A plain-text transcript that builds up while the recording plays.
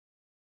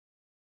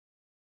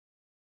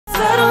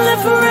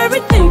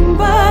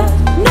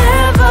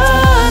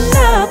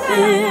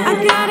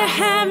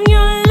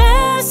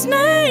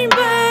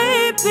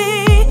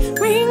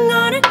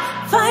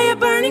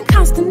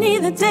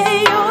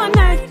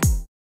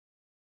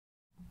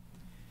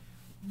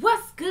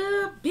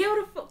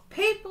beautiful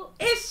people?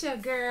 It's your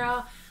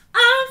girl,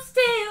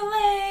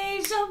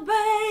 ImStillAsia,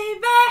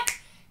 baby.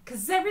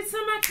 Cause every time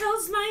I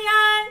close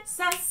my eyes,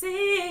 I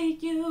see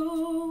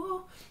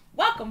you.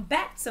 Welcome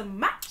back to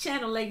my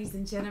channel, ladies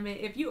and gentlemen.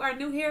 If you are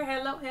new here,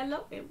 hello,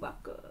 hello, and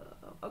welcome.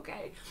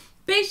 Okay.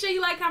 Be sure you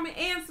like, comment,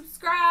 and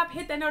subscribe.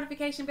 Hit that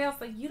notification bell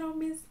so you don't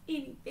miss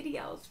any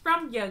videos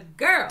from your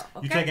girl.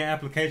 Okay? You taking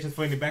applications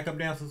for any backup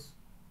dancers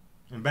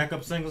and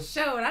backup singers?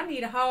 Sure, I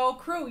need a whole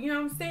crew. You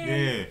know what I'm saying?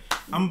 Yeah,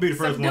 I'm gonna be the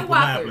first one to put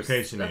my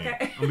application in. I'm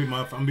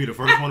gonna be the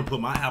first one to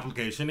put my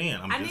application in.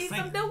 I need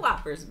some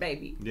doo-woppers,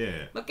 baby.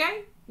 Yeah.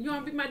 Okay. You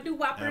want to be my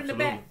doo-wopper in the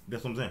back?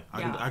 That's what I'm saying.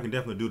 I can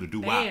definitely do the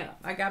doo-wop. Damn,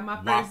 I got my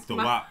first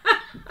wop.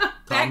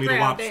 Call me the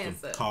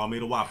wopster. Call me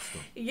the wopster.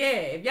 Yeah,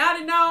 if y'all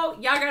didn't know,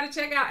 y'all got to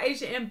check out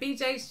Asia and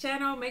BJ's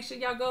channel. Make sure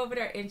y'all go over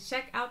there and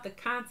check out the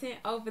content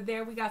over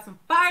there. We got some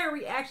fire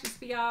reactions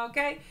for y'all,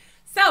 okay?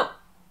 So,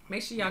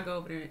 make sure y'all go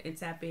over there and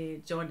tap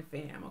in, join the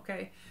fam,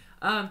 okay?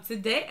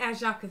 Today, as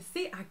y'all can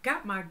see, I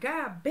got my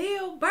guy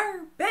Bill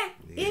Burr back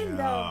in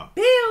the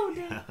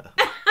building.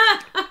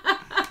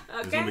 Okay.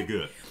 It's gonna be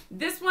good.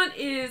 This one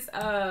is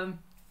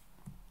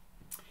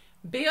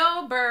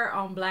Bill Burr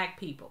on black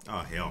people. Oh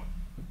hell.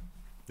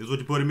 This is what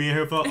you putting me in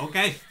here for?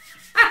 Okay.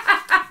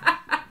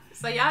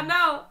 So y'all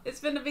know it's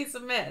finna be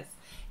some mess.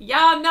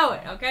 Y'all know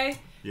it, okay?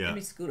 Yeah. Let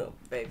me scoot over,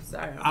 babe.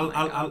 Sorry,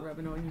 I'm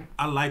rubbing on you.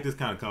 I like this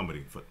kind of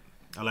comedy.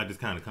 I like this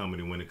kind of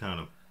comedy when it kind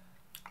of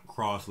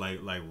cross like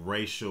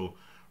racial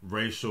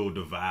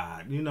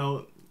divide, you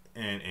know,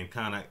 and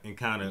kind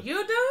of.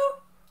 You do?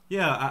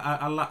 Yeah,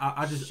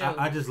 I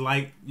just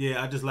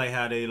like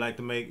how they like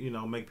to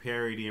make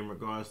parody in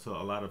regards to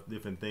a lot of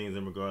different things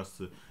in regards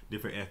to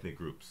different ethnic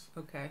groups.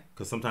 Okay.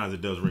 Because sometimes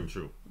it does ring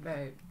true.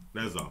 Babe.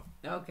 That's all.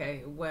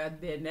 Okay, well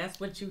then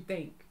that's what you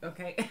think.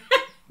 Okay.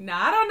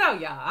 Now I don't know,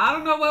 y'all. I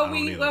don't know what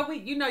we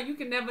you know, you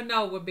can never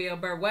know with Bill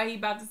Burr what he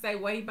about to say,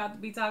 what he about to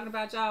be talking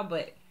about, y'all.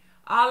 But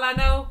all I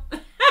know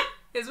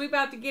is we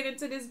about to get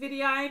into this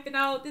video. I ain't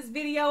finna hold this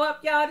video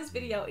up, y'all. This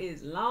video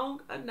is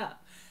long enough.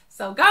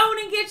 So go on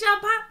and get your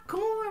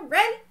popcorn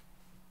ready.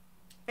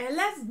 And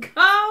let's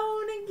go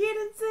on and get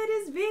into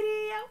this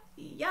video,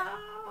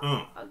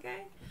 y'all.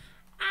 Okay?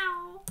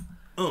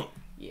 Ow.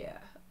 Yeah,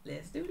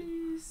 let's do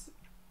this.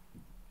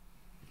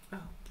 Oh,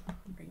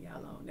 bring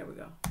y'all on. There we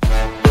go.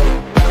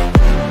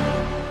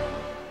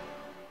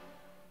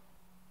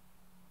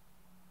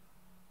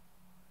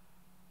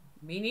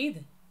 Me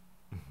neither.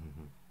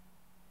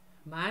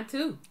 Mine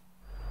too.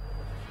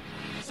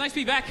 It's nice to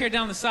be back here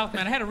down in the South,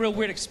 man. I had a real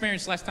weird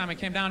experience last time I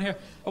came down here.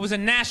 I was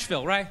in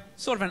Nashville, right?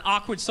 Sort of an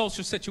awkward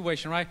social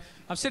situation, right?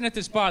 I'm sitting at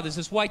this bar. There's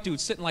this white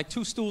dude sitting like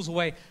 2 stools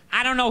away.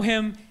 I don't know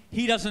him.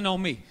 He doesn't know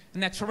me.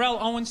 And that Terrell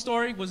Owens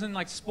story was in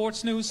like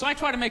sports news. So I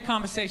try to make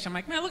conversation. I'm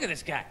like, man, look at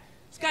this guy.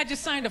 This guy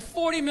just signed a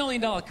 $40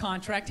 million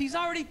contract. He's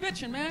already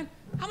bitching, man.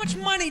 How much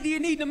money do you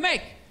need to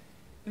make?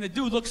 And the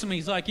dude looks at me.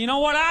 He's like, you know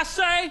what I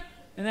say?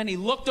 And then he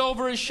looked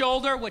over his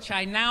shoulder, which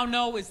I now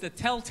know is the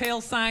telltale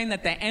sign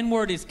that the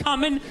N-word is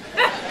coming.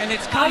 And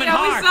it's coming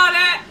hard. We saw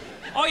that.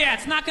 Oh, yeah,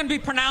 it's not going to be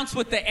pronounced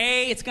with the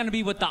A. It's going to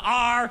be with the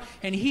R.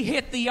 And he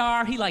hit the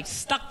R. He, like,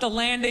 stuck the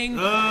landing.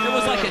 There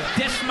was, like, a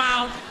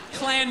dismount.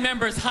 Klan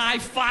members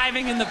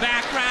high-fiving in the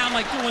background,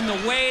 like, doing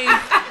the wave.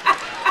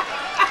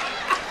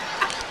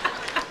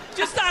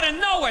 Just out of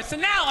nowhere. So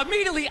now,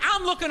 immediately,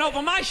 I'm looking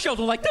over my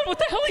shoulder like, dude, what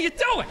the hell are you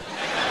doing?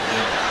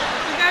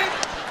 Okay?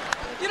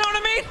 You know what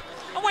I mean?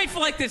 I'm waiting for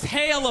like this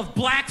hail of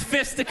black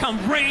fists to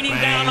come raining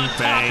down on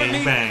top of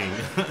me. Bang.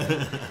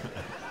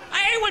 I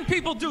hate when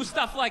people do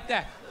stuff like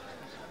that.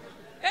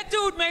 That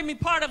dude made me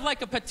part of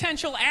like a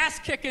potential ass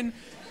kicking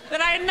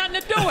that I had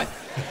nothing to do with.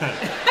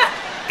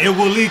 It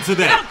will lead to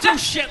that. He don't do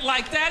shit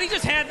like that. He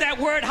just had that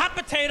word, hot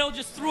potato,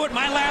 just threw it in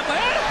my lap.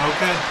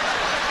 Okay.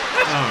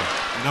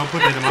 Don't put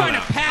that in my lap.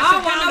 Trying to pass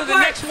it down to the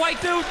next white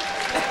dude.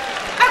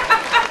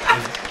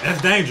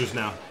 That's dangerous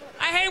now.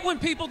 I hate when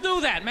people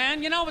do that,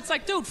 man. You know, it's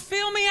like, dude,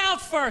 feel me out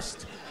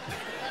first.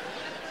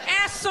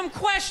 Ask some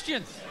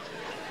questions.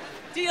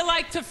 Do you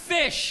like to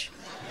fish?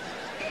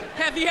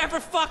 Have you ever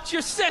fucked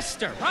your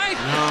sister, right?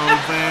 No,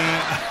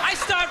 man. I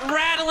start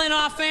rattling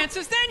off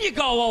answers, then you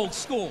go old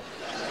school.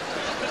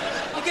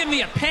 You give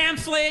me a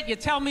pamphlet, you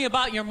tell me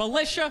about your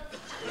militia.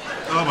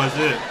 Oh, my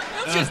shit.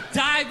 Don't just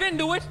dive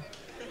into it.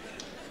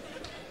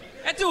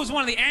 That dude was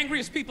one of the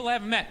angriest people I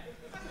ever met.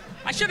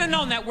 I should have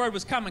known that word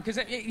was coming, because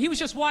he was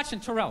just watching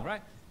Terrell,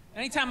 right?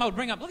 Anytime I would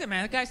bring up, look at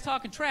man, that guy's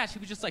talking trash, he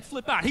would just like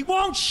flip out. He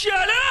won't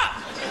shut up!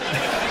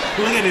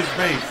 Look at his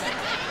face.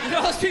 You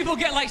know those people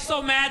get like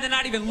so mad they're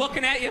not even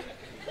looking at you?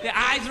 Their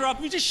eyes are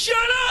up, you just shut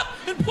up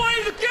and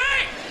play the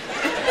game!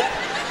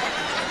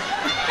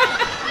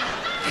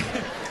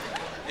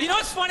 You know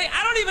what's funny?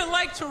 I don't even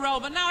like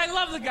Terrell, but now I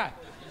love the guy.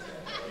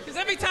 Because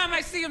every time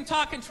I see him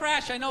talking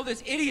trash, I know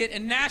this idiot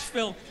in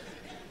Nashville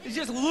is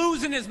just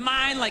losing his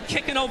mind, like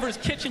kicking over his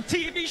kitchen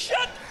TV.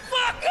 Shut the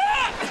fuck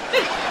up!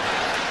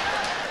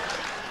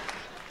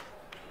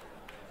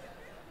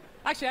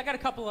 Actually, I got a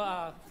couple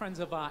of friends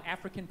of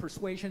African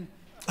persuasion.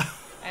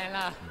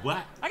 And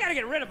what? I gotta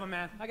get rid of them,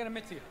 man. I gotta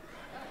admit to you.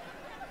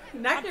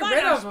 Not get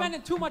rid of them. I'm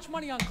spending too much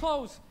money on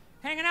clothes,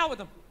 hanging out with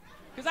them.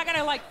 Because I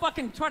gotta like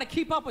fucking try to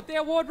keep up with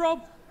their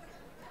wardrobe.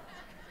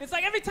 It's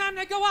like every time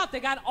they go out, they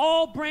got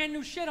all brand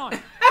new shit on.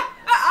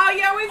 Oh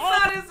yeah, we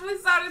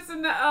saw this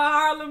in the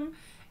Harlem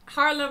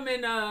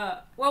and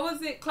what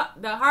was it?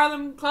 The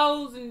Harlem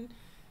clothes and.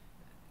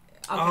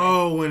 Okay.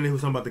 Oh, when he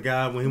was talking about the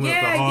guy when he went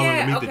up to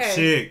Harlem to meet the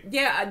chick.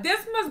 Yeah,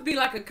 this must be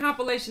like a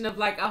compilation of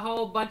like a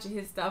whole bunch of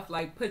his stuff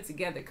like put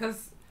together.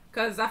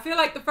 Cause I feel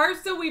like the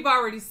first two we've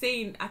already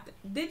seen.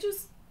 Did you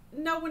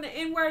know when the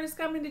N-word is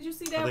coming? Did you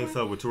see that? I think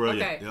so with Terrell.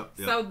 Okay, yep.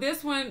 So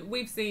this one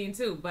we've seen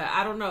too, but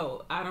I don't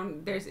know.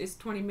 It's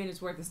 20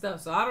 minutes worth of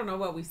stuff, so I don't know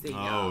what we see.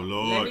 Oh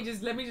Lord.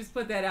 Let me just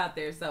put that out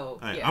there. So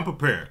hey, yeah. I'm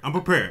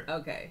prepared.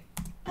 Okay.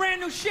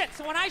 Brand new shit.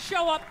 So when I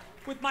show up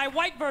with my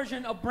white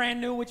version of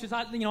brand new, which is,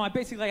 I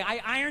basically, I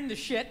ironed the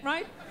shit,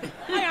 right?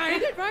 I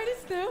ironed it, right?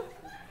 It's new.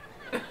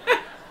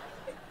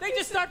 They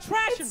just start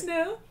trashing it's me.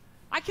 New.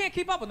 I can't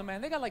keep up with them, man.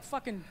 They got like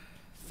fucking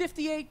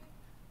 58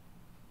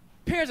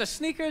 pairs of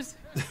sneakers.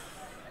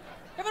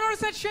 Ever notice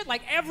that shit?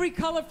 Like every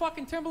color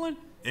fucking Timberland?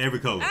 Every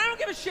color. And I don't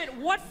give a shit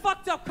what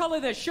fucked up color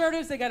their shirt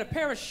is. They got a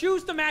pair of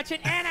shoes to match it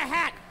and a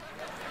hat.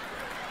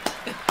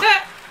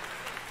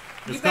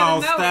 It's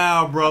called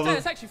style, brother.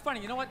 It's actually funny.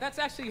 You know what? That's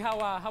actually how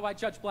I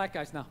judge black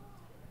guys now.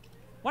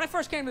 When I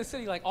first came to the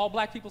city, like, all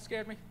black people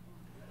scared me.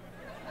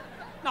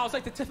 No, I was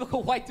like the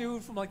typical white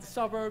dude from, like, the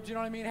suburbs, you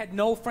know what I mean? Had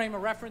no frame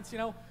of reference, you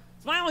know?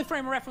 So my only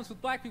frame of reference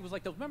with black people was,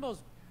 like, remember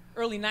those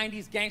early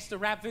 90s gangster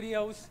rap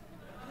videos?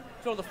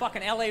 Throw the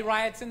fucking LA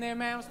riots in there,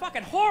 man. It was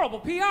fucking horrible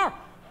PR.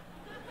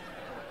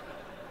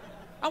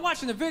 I'm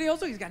watching the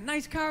videos. Look, he's got a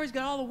nice car. He's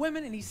got all the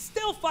women, and he's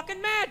still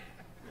fucking mad.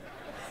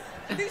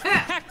 These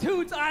black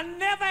dudes are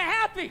never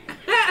happy.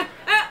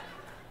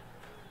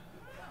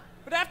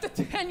 But after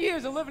 10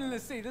 years of living in the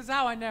city, this is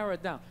how I narrow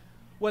it down.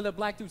 Whether a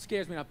black dude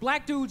scares me or not.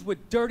 Black dudes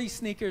with dirty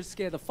sneakers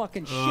scare the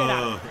fucking shit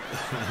out of me.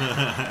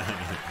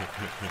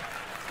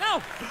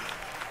 No.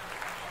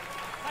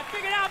 I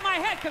figured out in my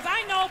head, because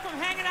I know from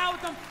hanging out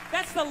with them,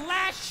 that's the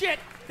last shit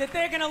that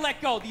they're going to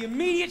let go. The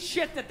immediate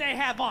shit that they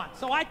have on.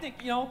 So I think,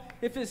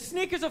 if his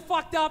sneakers are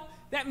fucked up,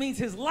 that means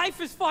his life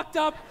is fucked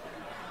up.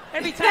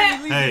 Every time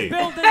he leaves his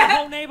building, the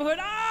whole neighborhood,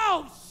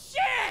 oh,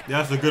 shit!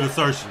 That's a good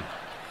assertion.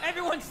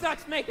 Everyone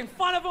starts making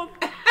fun of him.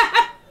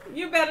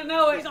 You better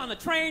know it. He's on the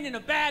train in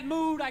a bad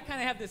mood. I kind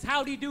of have this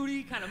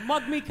howdy-doody, kind of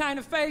mug-me kind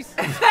of face.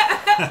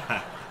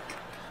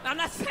 I'm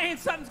not saying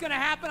something's going to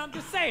happen. I'm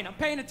just saying. I'm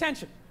paying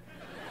attention.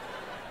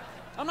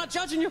 I'm not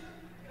judging you.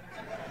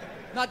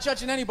 Not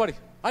judging anybody.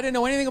 I didn't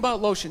know anything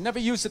about lotion. Never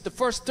used it the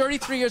first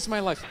 33 years of my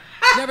life.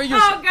 Never used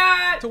it. Oh,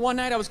 God. Till one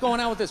night I was going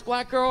out with this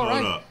black girl, Hold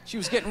right? up. She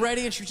was getting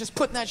ready and she was just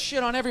putting that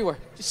shit on everywhere.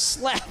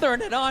 Just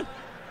slathering it on.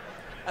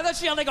 I thought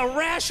she had like a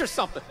rash or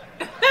something.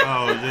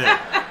 Oh,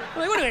 yeah. I'm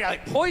like, what do we got,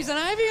 like poison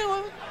ivy?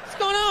 What's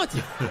going on with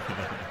you?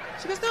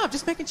 She goes, no, I'm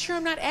just making sure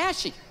I'm not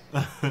ashy.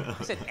 I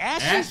said,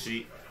 ashy?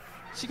 Ashy?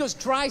 She goes,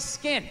 dry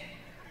skin.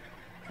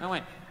 I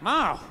went,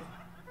 wow.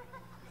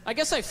 I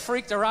guess I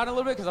freaked her out a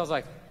little bit because I was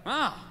like,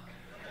 wow.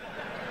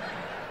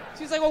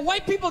 She's like, well,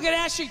 white people get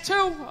ashy too.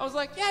 I was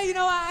like, yeah,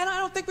 I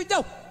don't think we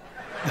do.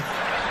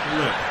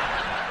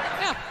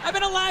 Yeah, I've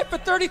been alive for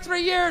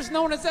 33 years.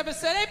 No one has ever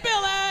said, hey,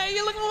 Bill,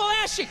 you're looking a little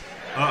ashy.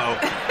 Uh-oh.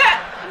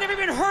 I never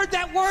even heard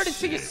that word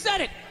until you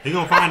said it. He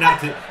gonna find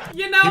out. He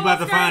about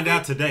to find crazy?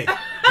 out today.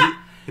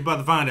 He about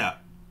to find out.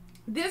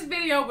 This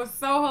video was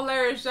so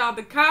hilarious, y'all.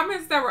 The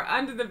comments that were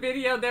under the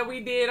video that we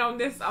did on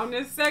this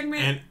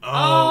segment. And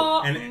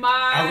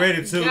my I read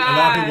it too. gosh. A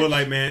lot of people were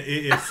like, man,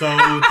 it is so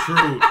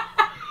true.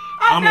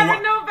 I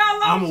never knew about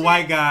lotion. I'm a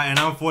white guy and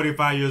I'm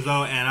 45 years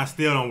old and I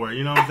still don't wear it.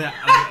 You know what I'm saying?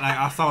 Like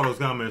I saw those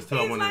comments too.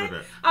 I went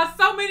over there.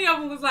 So many of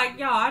them was like,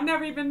 yo, I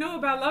never even knew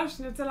about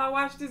lotion until I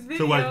watched this video.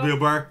 To watch Bill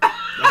Burr?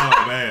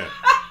 Oh man.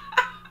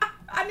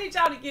 I need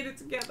y'all to get it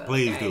together.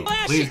 Please do.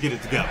 Please get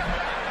it together.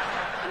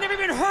 I never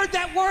even heard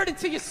that word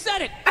until you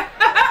said it.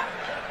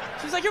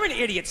 She's like, you're an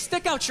idiot.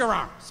 Stick out your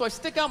arm. So I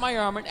stick out my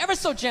arm, and ever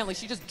so gently,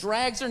 she just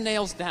drags her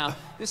nails down.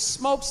 This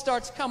smoke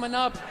starts coming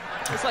up.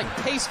 There's like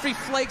pastry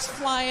flakes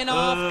flying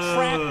off,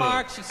 track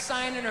marks. She's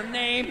signing her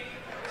name.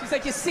 She's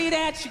like, you see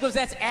that? She goes,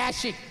 that's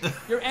ashy.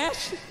 You're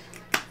ashy?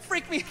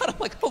 Freak me out. I'm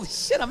like, holy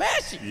shit, I'm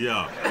ashy.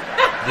 Yeah.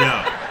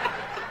 Yeah.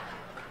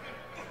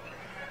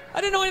 I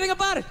didn't know anything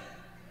about it.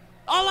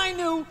 All I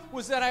knew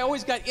was that I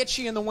always got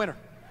itchy in the winter.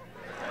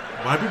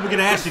 Why do people get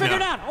ashy now? I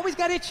figured it out. Always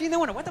got itchy in the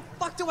winter. What the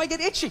fuck do I get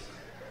itchy?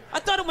 I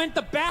thought it meant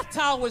the bath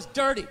towel was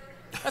dirty.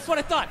 That's what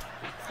I thought.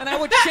 And I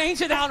would change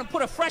it out and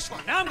put a fresh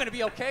one. Now I'm going to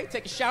be okay.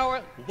 Take a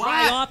shower,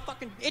 dry off,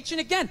 fucking itching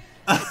again.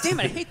 God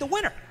damn it, I hate the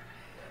winter.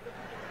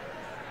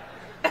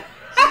 See,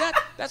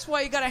 that's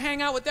why you got to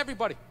hang out with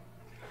everybody.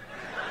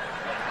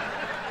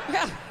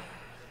 Yeah.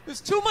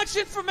 There's too much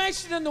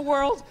information in the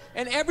world,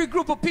 and every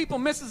group of people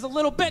misses a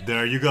little bit.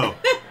 There you go.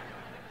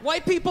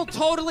 White people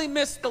totally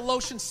missed the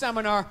lotion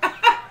seminar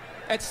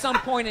at some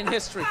point in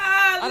history.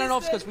 I don't know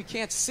if it's because we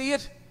can't see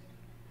it.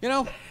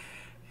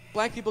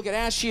 Black people get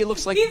ashy. It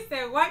looks like he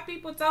said white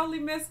people totally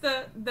missed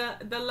the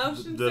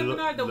lotion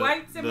seminar, the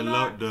white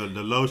seminar. The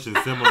lotion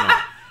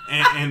seminar.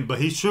 But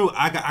he's true.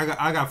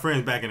 I got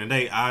friends back in the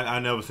day. I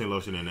never seen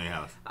lotion in their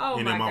house. Oh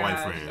and my then my gosh. white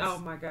friends. Oh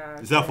my god.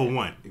 Except for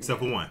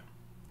one.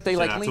 They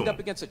like leaned up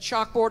against a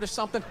chalkboard or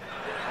something.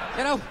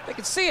 You know, they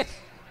can see it.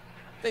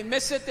 They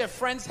miss it. Their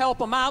friends help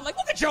them out. Like,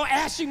 look at your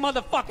ashy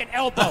motherfucking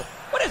elbow.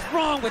 What is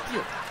wrong with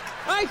you?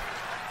 Right?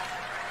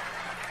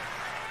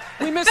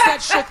 We miss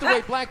that shit the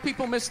way black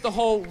people miss the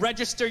whole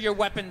register your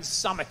weapons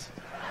summit.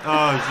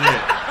 Oh,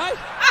 shit. Right?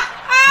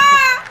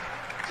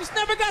 Just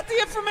never got the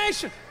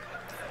information.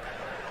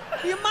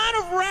 The amount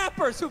of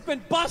rappers who've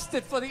been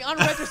busted for the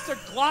unregistered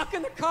Glock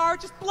in the car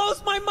just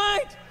blows my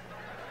mind.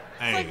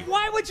 Hey. Like,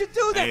 why would you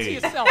do that to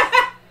yourself?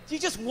 Do you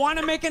just want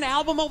to make an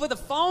album over the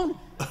phone?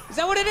 Is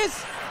that what it is?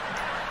 Is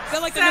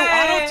that like the new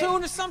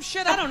auto-tune or some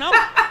shit? I don't know.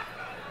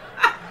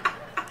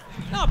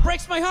 No, it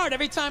breaks my heart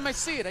every time I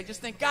see it. I just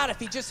think, God, if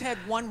he just had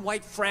one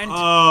white friend.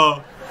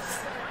 Oh.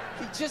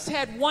 He just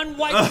had one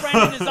white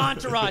friend in his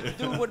entourage. The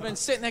dude would have been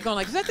sitting there going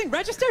like, is that thing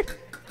registered?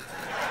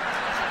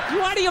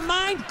 You out of your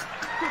mind?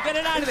 Get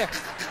it out of there.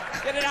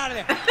 Get it out of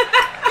there.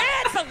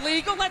 Yeah, it's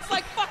illegal. That's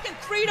like fucking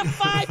 3 to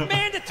 5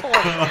 mandatory.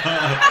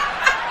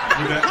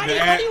 How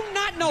do you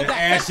not know that?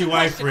 Ashy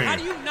white friend. How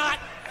do you not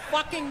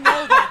fucking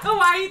know that? Why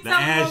are you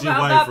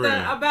telling me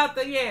about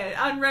the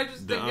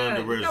unregistered gun?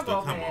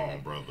 Come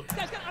on, brother.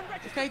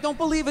 Okay, don't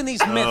believe in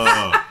these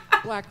myths.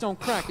 Black don't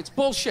crack. It's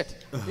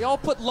bullshit. They all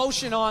put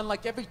lotion on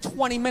like every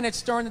 20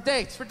 minutes during the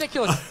day. It's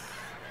ridiculous.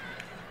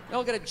 They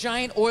all got a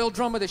giant oil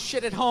drum of the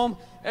shit at home.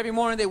 Every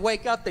morning they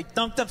wake up, they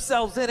dunk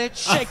themselves in it,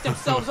 shake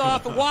themselves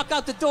off, and walk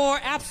out the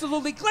door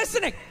absolutely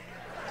glistening.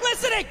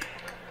 Glistening!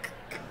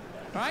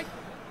 Right?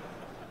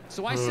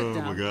 So I sit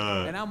down,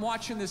 and I'm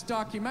watching this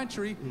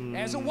documentary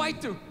as a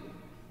white dude,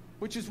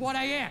 which is what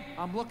I am.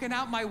 I'm looking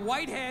out my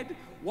white head,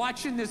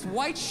 watching this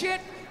white shit.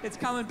 It's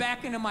coming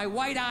back into my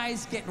white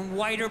eyes, getting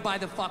whiter by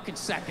the fucking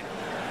second.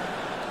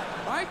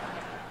 Right?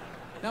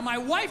 Now, my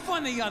wife,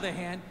 on the other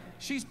hand,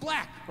 she's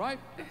black, right?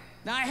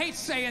 Now, I hate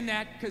saying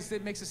that because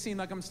it makes it seem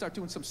like I'm going to start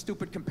doing some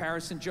stupid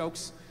comparison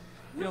jokes.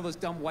 You know those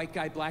dumb white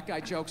guy, black guy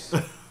jokes?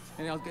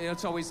 And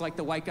it's always like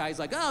the white guy's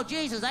like, oh,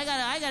 Jesus, I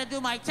gotta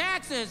do my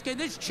taxes. Can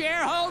this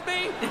chair hold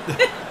me?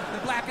 The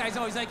black guy's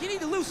always like, you need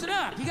to loosen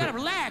up. You got to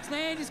relax,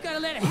 man. You just got to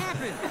let it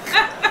happen.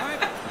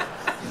 Right?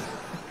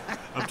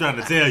 I'm trying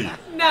to tell you.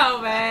 No,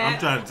 man. I'm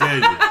trying to tell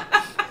you.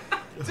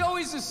 It's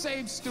always the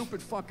same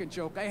stupid fucking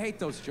joke. I hate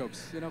those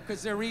jokes, you know,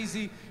 because they're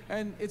easy.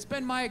 And it's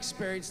been my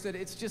experience that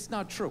it's just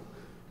not true.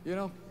 You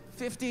know,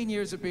 15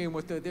 years of being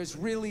with her, there's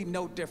really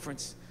no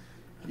difference,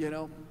 you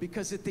know,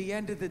 because at the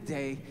end of the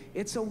day,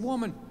 it's a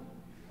woman.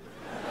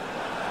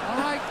 All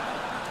right?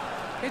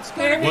 It's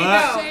going to be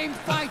the same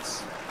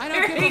fights. I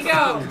don't give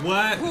a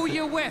fuck who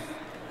you're with.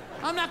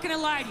 I'm not going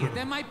to lie to you.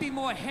 There might be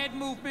more head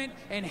movement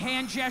and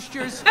hand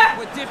gestures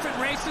with different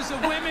races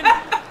of women.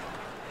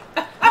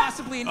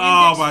 Possibly an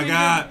index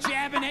finger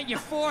jabbing at your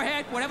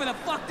forehead, whatever the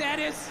fuck that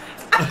is.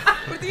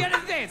 But at the end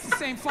of the day, it's the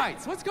same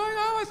fights. What's going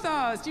on with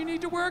us? You need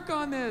to work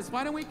on this.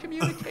 Why don't we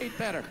communicate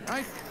better,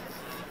 right?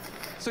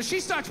 So she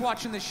starts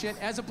watching this shit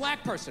as a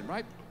black person,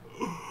 right?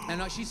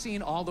 And she's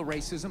seeing all the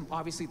racism,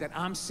 obviously, that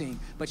I'm seeing.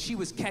 But she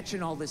was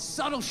catching all this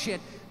subtle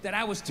shit that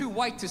I was too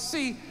white to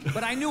see.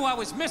 But I knew I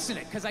was missing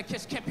it because I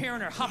just kept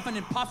hearing her huffing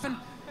and puffing.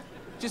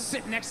 Just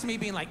sitting next to me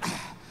being like...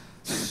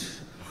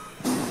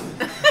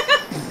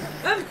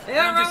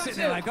 I'm just sitting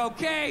there like,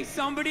 okay,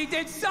 somebody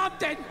did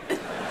something.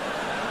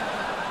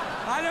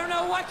 I don't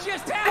know what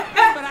just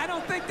happened, but I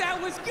don't think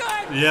that was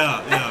good.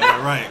 Yeah,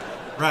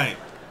 right.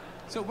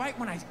 So right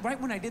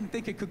when I didn't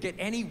think it could get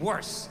any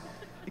worse,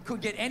 it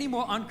could get any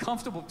more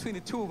uncomfortable between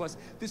the two of us,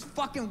 this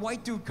fucking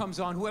white dude comes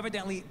on who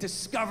evidently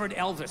discovered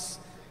Elvis.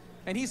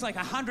 And he's like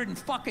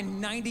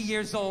 190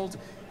 years old,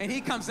 and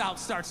he comes out,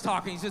 starts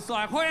talking. He's just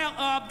like,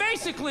 well,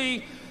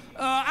 basically,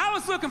 I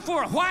was looking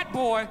for a white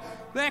boy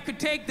that could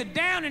take the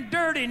down and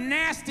dirty,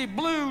 nasty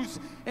blues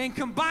and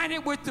combine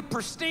it with the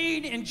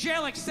pristine,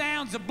 angelic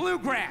sounds of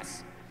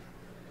bluegrass.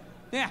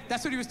 Yeah,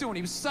 that's what he was doing.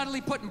 He was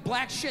subtly putting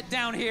black shit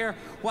down here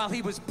while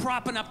he was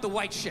propping up the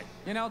white shit.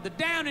 You know, the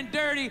down and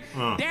dirty,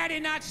 daddy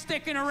not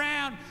sticking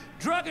around,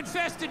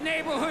 drug-infested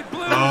neighborhood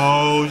blues.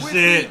 Oh, with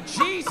shit.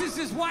 Jesus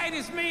as white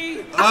as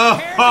me.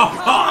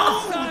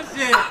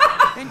 Shit.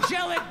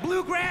 Angelic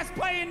bluegrass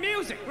playing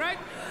music, right?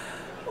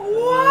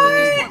 What? At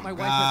this point, my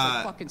wife has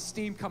like fucking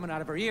steam coming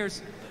out of her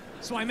ears.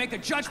 So I make a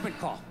judgment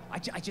call. I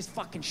just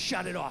fucking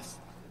shut it off,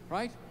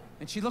 right?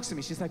 And she looks at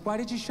me. She's like, why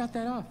did you shut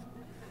that off?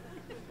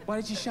 Why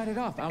did you shut it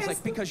off? I was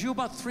like, because you're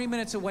about 3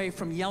 minutes away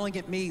from yelling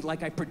at me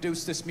like I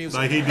produced this music.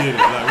 Like he did it.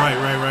 Like,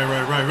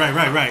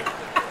 right.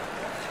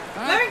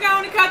 Let me go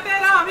on and cut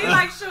that off. He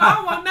like, sure, I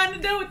don't want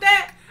nothing to do with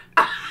that.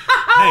 I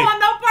don't want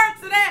no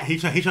parts of that. He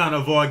trying to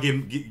avoid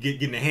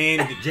getting the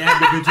hand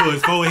jabbed up into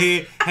his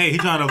forehead. Hey, he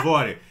trying to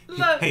avoid it.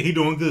 Look, hey, he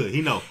doing good.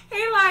 He know.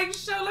 He like,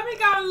 sure, let me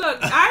go and look.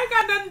 I ain't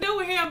got nothing to do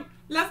with him.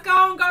 Let's go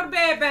on and go to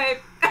bed, babe.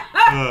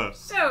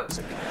 Shoot.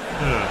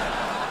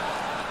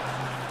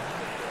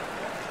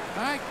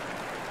 All right.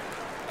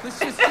 Let's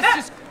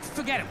just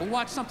forget it. We'll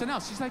watch something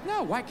else. She's like,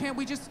 no, why can't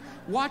we just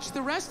watch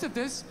the rest of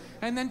this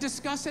and then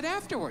discuss it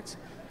afterwards?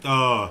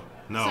 No.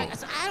 No. I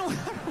said, I don't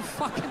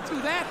fucking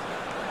do that.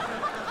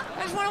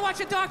 I just want to watch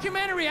a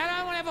documentary. I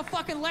don't want to have a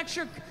fucking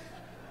lecture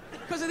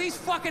because of these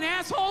fucking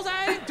assholes.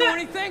 I didn't do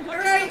anything.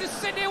 I'm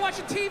just sitting there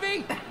watching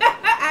TV.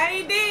 I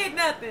ain't did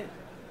nothing.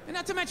 And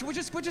not to mention, we're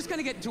just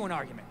gonna get into an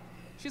argument.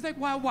 She's like,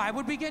 well, why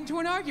would we get into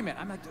an argument?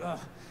 I'm like, ugh.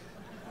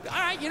 All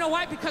right, you know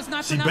why? Because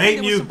not for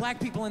nothing, there was some black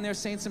people in there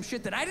saying some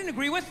shit that I didn't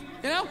agree with,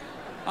 you know?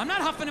 I'm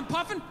not huffing and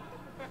puffing.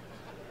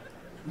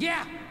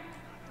 Yeah,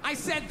 I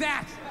said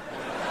that.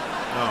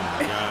 Oh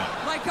my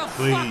God. Like a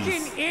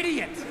fucking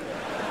idiot.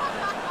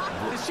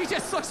 She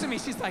just looks at me,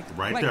 she's like,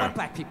 right like there. What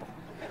black people?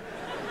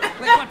 Like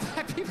what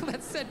black people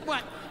that said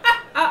what?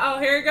 Uh-oh,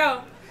 here we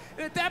go.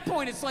 At that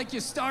point, it's like you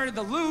started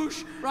the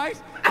luge, right?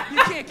 You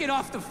can't get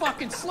off the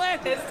fucking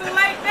sled. It's too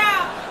late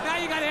now. Now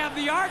you gotta have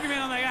the argument.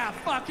 I'm like,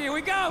 fuck, here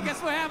we go.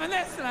 Guess we're having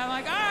this. And I'm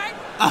like, all right.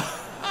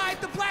 All right,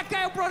 the black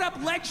guy who brought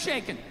up leg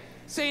shaking.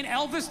 Saying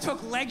Elvis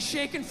took leg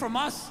shaking from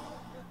us.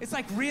 It's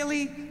like,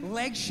 really?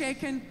 Leg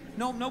shaking?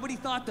 No, nobody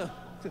thought to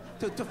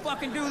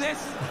fucking do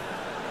this?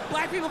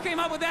 Black people came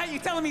up with that? You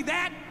telling me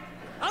that?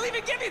 I'll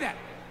even give you that.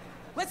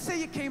 Let's say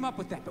you came up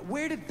with that, but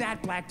where did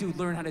that black dude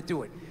learn how to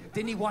do it?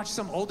 Didn't he watch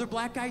some older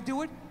black guy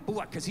do it? But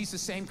what, because he's the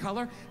same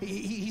color?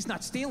 He's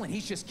not stealing,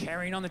 he's just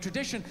carrying on the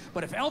tradition.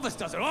 But if Elvis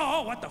does it,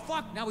 oh, what the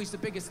fuck? Now he's the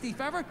biggest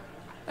thief ever?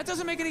 That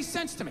doesn't make any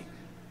sense to me.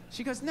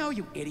 She goes, no,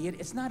 you idiot,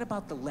 it's not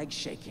about the leg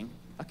shaking,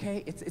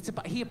 okay? It's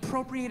about, he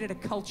appropriated a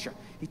culture.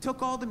 He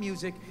took all the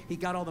music, he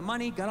got all the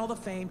money, got all the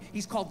fame,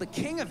 he's called the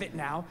king of it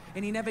now,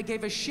 and he never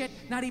gave a shit,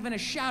 not even a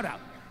shout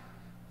out.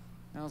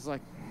 And I was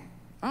like,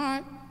 all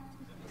right.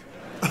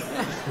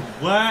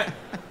 What?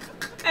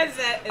 Is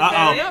that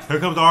enough? Here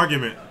comes the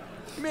argument.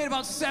 You made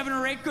about 7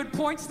 or 8 good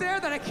points there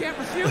that I can't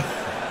refute.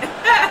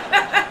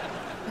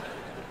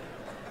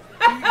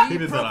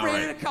 He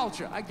appropriated a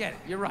culture. I get it.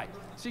 You're right.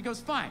 She goes,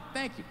 fine,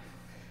 thank you.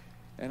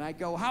 And I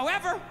go,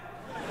 however.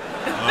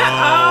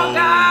 Oh,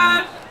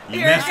 God.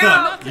 You messed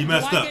up. You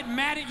messed up. Do I get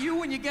mad at you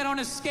when you get on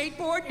a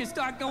skateboard and you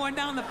start going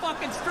down the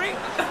fucking street?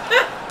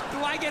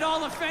 Do I get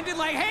all offended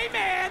like, hey,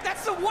 man,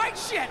 that's some white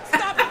shit.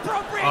 Stop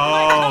appropriating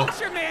my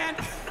culture, man.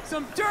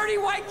 Some dirty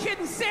white kid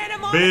in Santa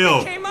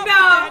Monica came up with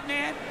that,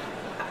 man.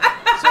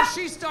 So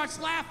she starts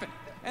laughing.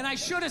 And I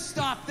should have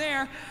stopped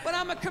there, but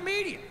I'm a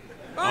comedian,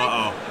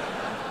 right?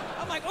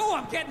 I'm like, oh,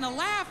 I'm getting a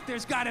laugh.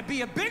 There's got to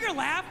be a bigger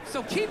laugh,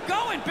 so keep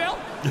going, Bill.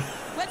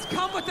 Let's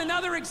come with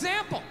another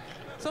example.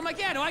 So I'm like,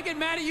 yeah, do I get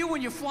mad at you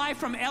when you fly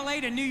from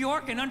LA to New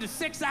York in under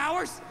 6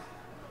 hours?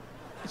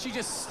 And she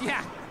just,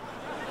 yeah.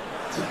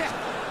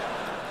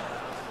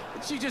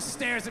 And she just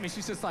stares at me.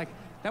 She's just like,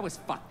 that was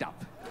fucked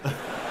up.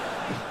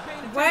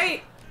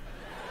 Wait,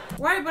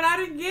 but I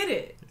didn't get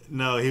it.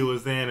 No, he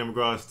was saying in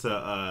regards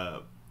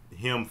to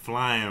him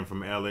flying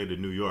from LA to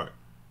New York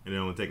and it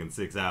only taking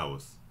 6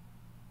 hours.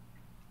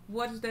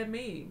 What does that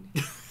mean?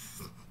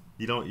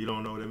 You don't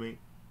know what it means?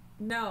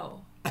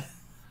 No.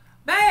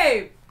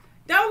 Babe,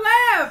 don't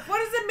laugh. What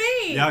does it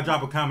mean? Y'all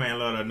drop a comment and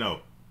let her know.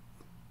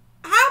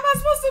 How am I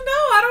supposed to know?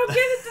 I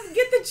don't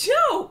get the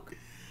joke.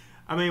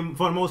 I mean,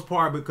 for the most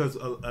part, because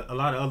a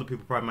lot of other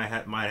people probably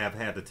might have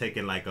had to take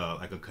in like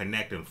a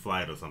connecting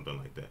flight or something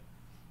like that.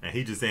 And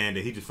he just saying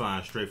that he just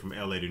flying straight from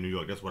LA to New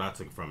York. That's what I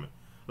took from it.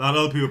 A lot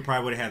of other people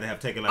probably would have had to have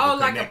taken like a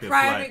connecting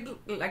flight.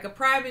 Like a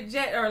private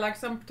jet or like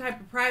some type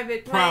of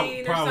private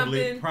plane or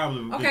something.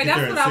 Probably. Okay,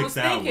 that's what I was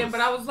thinking, but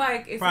I was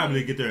like,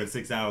 probably get there in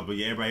 6 hours. But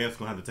yeah, everybody else is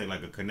gonna have to take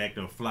like a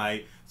connecting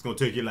flight. It's gonna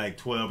take you like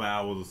 12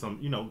 hours or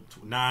something,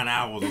 9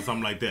 hours or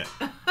something like that.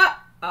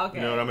 Okay.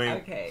 You know what I mean?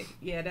 Okay.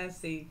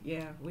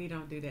 Yeah, we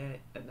don't do that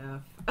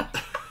enough.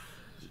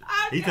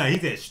 He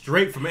said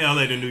straight from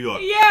LA to New York.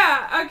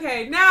 Yeah,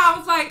 okay. Now I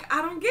was like,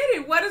 I don't get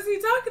it. What is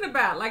he talking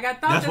about? Like, I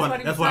thought that's what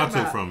he was talking about. That's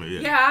what I took from it, yeah.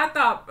 Yeah, I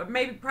thought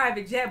maybe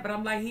private jet, but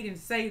I'm like, he didn't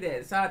say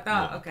that. So I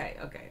thought, okay,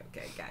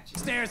 gotcha.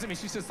 Stares at me.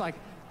 She's just like,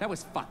 that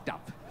was fucked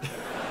up.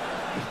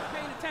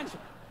 Paying attention.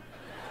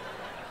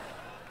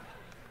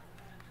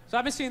 So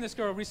I've been seeing this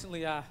girl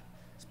recently.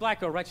 This black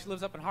girl, right? She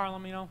lives up in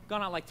Harlem,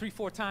 gone out like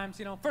 3-4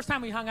 times, First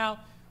time we hung out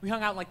in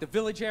like the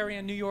Village area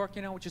in New York,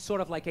 which is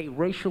sort of like a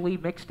racially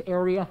mixed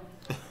area.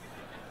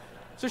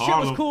 So shit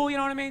was cool, you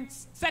know what I mean?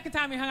 Second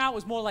time we hung out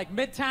was more like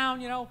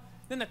Midtown,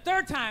 Then the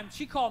third time,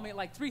 she called me at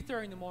like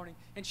 3:30 in the morning,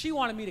 and she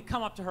wanted me to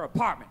come up to her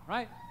apartment,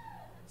 right?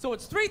 So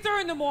it's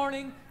 3:30 in the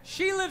morning,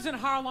 she lives in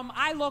Harlem,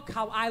 I look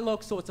how I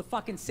look, so it's a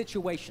fucking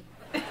situation.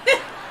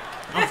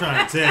 I'm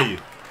trying to tell you.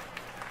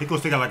 He gonna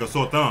stick out like a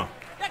sore thumb.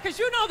 Yeah, because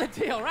you know the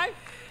deal, right?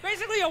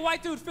 Basically, a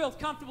white dude feels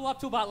comfortable up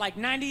to about like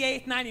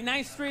 98th,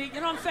 99th Street,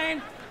 you know what I'm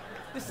saying?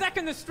 The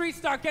second the streets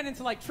start getting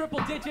into like triple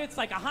digits,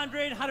 like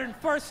 100,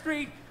 101st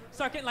Street,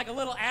 start getting like a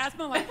little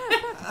asthma, like,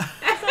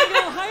 it's like a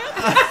little high up.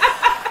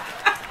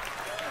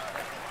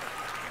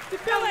 You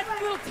feel that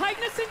little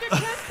tightness in your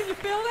chest? Can you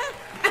feel that?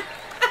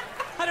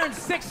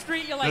 106th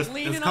Street, you're like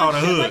leaning on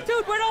shit. Like,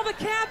 dude, where'd all the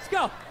cabs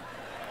go?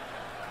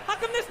 How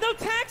come there's no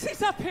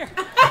taxis up here?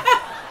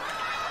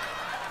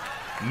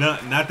 No,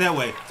 not that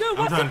way. Dude,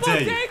 what's the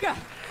bodega?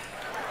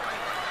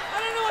 I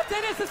don't know what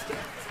that is. Let's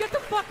get the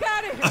fuck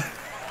out of here.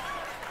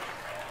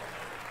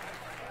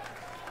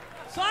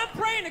 So I'm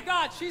praying to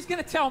God she's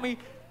going to tell me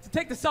to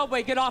take the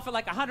subway, get off at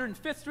like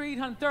 105th Street,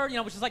 103rd, you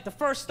know, which is like the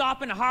first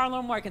stop in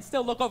Harlem where I can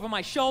still look over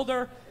my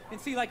shoulder and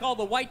see like all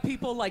the white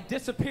people like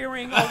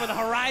disappearing over the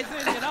horizon,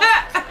 you know?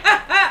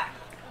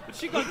 But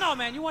she goes, no,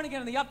 man, you want to get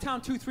on the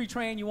Uptown 2-3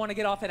 train, you want to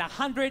get off at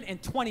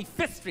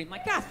 125th Street. I'm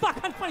like, God,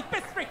 fuck,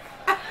 125th Street.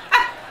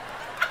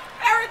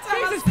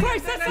 Jesus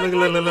Christ, that's like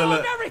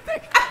look. Everything.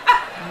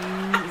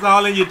 It's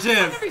all in your chest.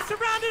 I'm going to be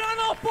surrounded on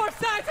all four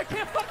sides. I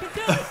can't fucking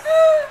do it.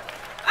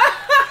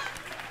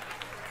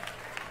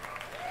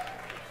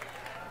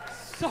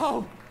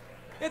 So,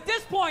 at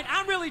this point,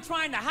 I'm really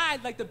trying to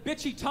hide like the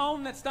bitchy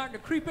tone that's starting to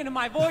creep into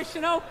my voice,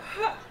 you know?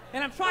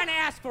 And I'm trying to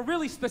ask for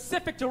really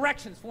specific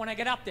directions for when I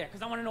get up there,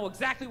 because I want to know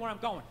exactly where I'm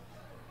going.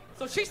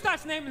 So she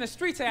starts naming the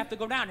streets I have to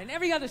go down, and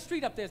every other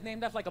street up there is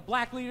named after like a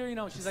black leader, you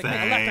know? She's like,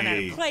 take a left on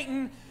Adam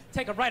Clayton,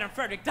 take a right on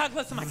Frederick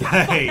Douglass. I'm like,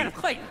 God, fuck Adam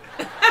Clayton.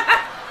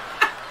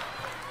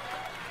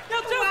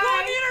 Yo, dude, go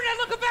on the internet,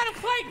 look up Adam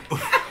Clayton.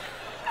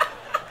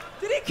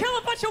 Did he kill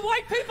a bunch of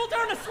white people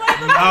during the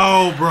slavery?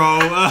 No, bro.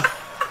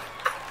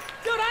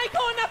 Dude, I ain't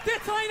going up there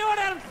till I know what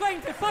Adam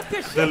Clayton did. Fuck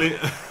this shit. He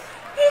said,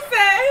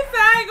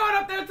 I ain't going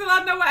up there till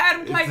I know what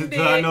Adam Clayton did.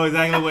 Till I know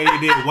exactly what he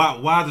did.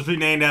 Why is the street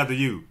named after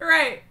you?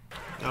 Right.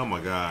 Oh my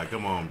God,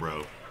 come on,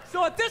 bro.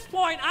 So at this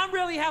point, I'm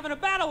really having a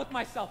battle with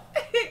myself.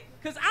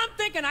 Because I'm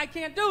thinking I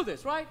can't do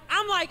this, right?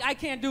 I'm like, I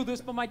can't do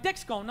this, but my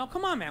dick's going, no,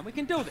 come on, man, we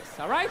can do this,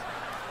 all right?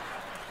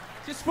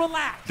 Just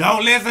relax.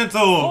 Don't listen to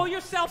him. Pull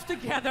yourselves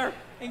together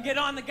and get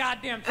on the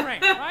goddamn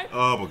train, right?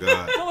 Oh my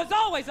God. So as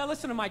always, I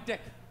listen to my dick.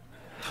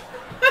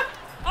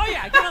 Oh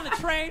yeah, I get on the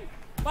train.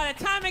 By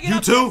the time I get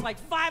up there, it's like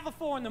 5 or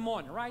 4 in the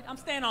morning, right? I'm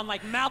staying on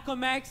like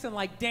Malcolm X and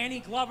like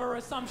Danny Glover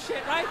or some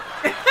shit, right?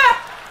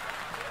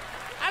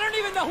 I don't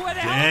even know who the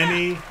hell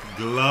Danny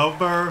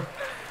Glover.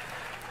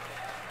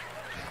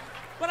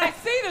 When I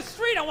see the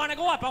street I want to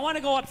go up, I want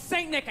to go up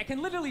St. Nick. I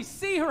can literally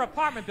see her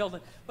apartment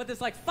building, but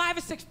there's like 5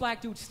 or 6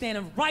 black dudes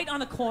standing right on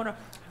the corner,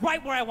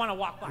 right where I want to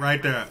walk by.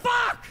 Right there.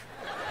 Fuck!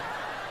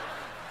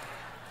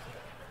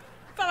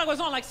 I felt like I was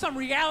on like some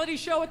reality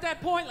show at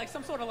that point, like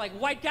some sort of like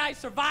white guy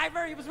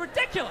survivor. It was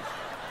ridiculous.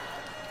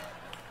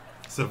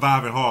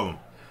 Surviving Harlem.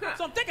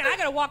 So I'm thinking I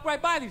gotta walk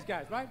right by these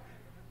guys, right?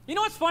 You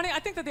know what's funny? I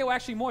think that they were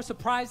actually more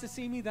surprised to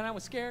see me than I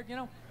was scared, you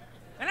know?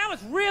 And I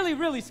was really,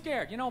 really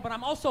scared, you know, but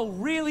I'm also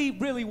really,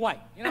 really white,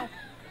 you know?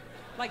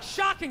 Like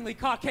shockingly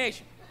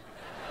Caucasian.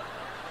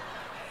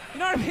 You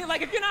know what I mean?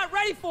 Like if you're not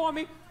ready for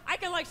me, I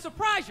can like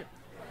surprise you.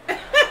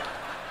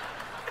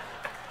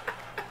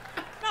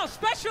 No,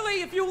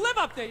 especially if you live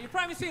up there. You've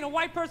probably seen a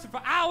white person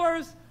for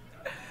hours,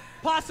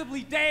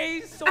 possibly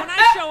days. So when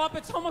I show up,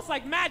 it's almost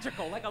like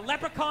magical. Like a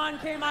leprechaun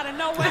came out of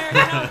nowhere, you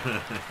know?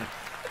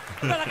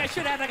 I felt like I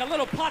should have like a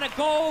little pot of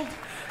gold,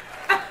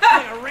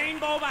 like a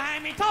rainbow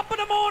behind me. Top of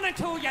the morning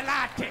to you,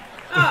 latte.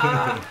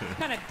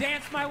 Kind of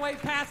dance my way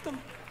past them.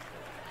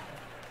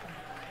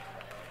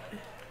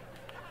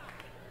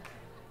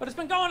 But it's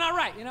been going all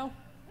right, you know?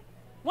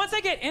 Once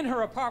I get in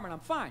her apartment, I'm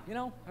fine, you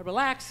know? I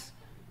relax,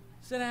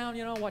 sit down,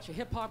 you know, watch a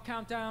hip-hop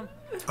countdown.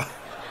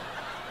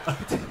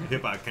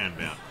 Hip-hop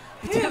countdown.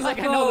 Pretend like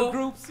I know the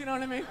groups, you know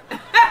what I mean?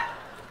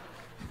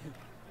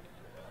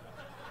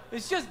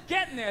 It's just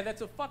getting there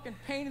that's a fucking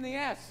pain in the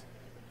ass.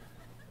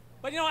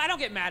 But, you know, I don't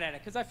get mad at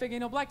it, because I figure,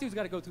 you know, black dudes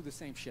got to go through the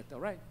same shit, though,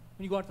 right?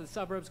 When you go out to the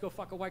suburbs, go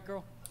fuck a white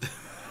girl,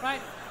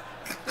 right?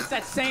 It's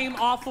that same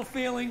awful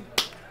feeling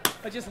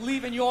of just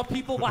leaving your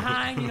people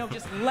behind, you know,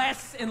 just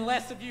less and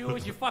less of you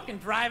as you're fucking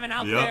driving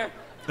out there.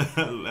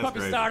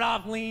 Probably start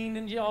off lean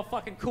and you're all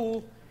fucking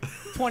cool.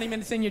 20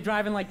 minutes in, you're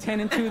driving like 10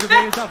 and 2. The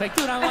radio's off. Like,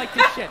 dude, I don't like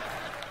this shit.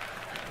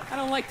 I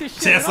don't like this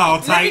shit. Chest all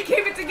tight. Let me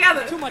keep it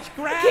together. Too much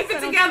grass. Keep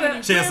it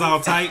together. Chest all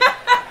tight.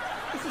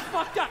 This is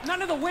fucked up.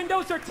 None of the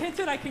windows are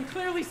tinted. I can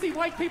clearly see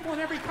white people in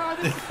every car.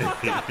 This is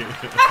fucked up.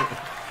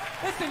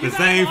 Listen, the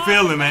same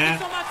feeling, man.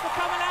 Thank you so much for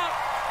coming out.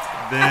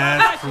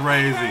 That's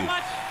crazy.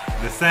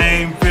 The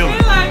same feeling.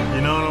 Like,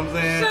 you know what I'm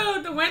saying?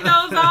 Shoot, the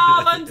windows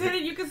all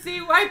untinted. You can see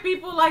white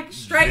people like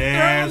straight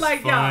through.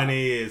 Like,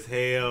 funny as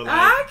hell. Like,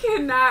 I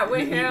cannot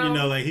with him. You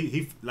know, like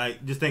he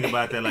like just think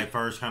about that. Like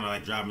first, kind of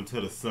like driving to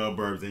the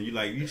suburbs, and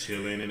you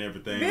chilling and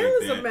everything. Bill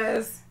is a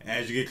mess.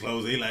 As you get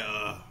closer, he like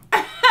oh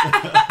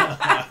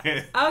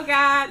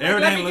God!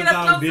 Everything looks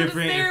all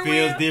different. It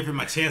feels different.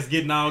 My chest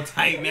getting all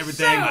tight and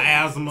everything. My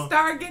asthma.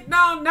 Start getting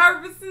all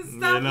nervous and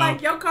stuff. You know?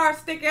 Like your car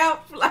stick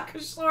out like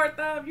a short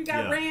thumb. You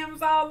got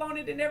rims all on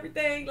it and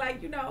everything.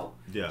 Like, you know.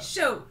 Yeah.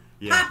 Shoot.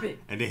 Yeah. Pop it.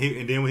 And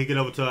then when he get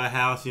over to our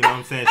house, you know what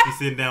I'm saying? She's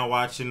sitting down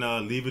watching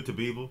Leave It to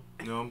Beaver.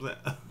 You know what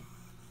I'm saying?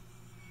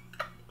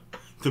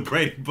 The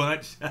Brady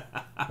Bunch.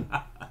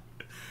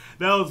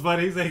 That was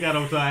funny. He said he got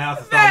over to our house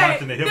and started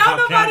watching the hip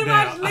hop countdown. Don't nobody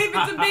watch Leave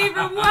It to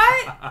Beaver.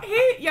 What?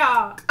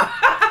 Y'all.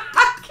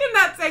 I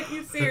cannot take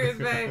you serious,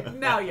 man.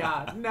 No,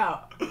 y'all.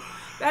 No.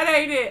 That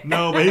ain't it.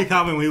 No, but he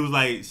called me when he was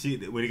like,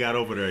 when he got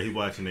over there, he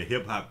watching the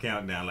hip hop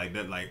countdown like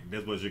that. Like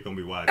that's what you're gonna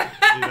be watching.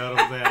 You know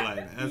what I'm saying?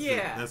 Like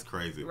that's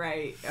crazy.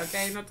 Right.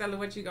 Okay. No telling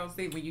what you gonna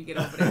see when you get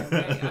over there.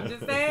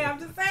 Okay? I'm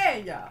just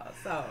saying, y'all.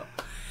 So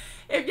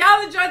If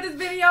y'all enjoyed this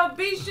video,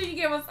 be sure you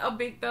give us a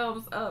big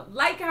thumbs up.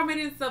 Like, comment,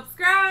 and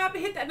subscribe.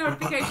 Hit that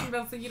notification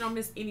bell so you don't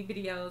miss any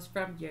videos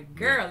from your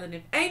girl. And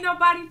if ain't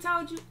nobody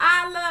told you,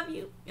 I love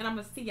you. And I'm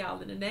going to see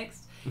y'all in the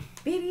next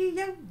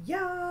video,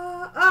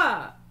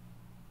 y'all.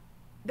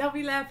 Don't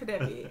be laughing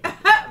at me.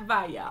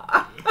 Bye,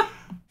 y'all.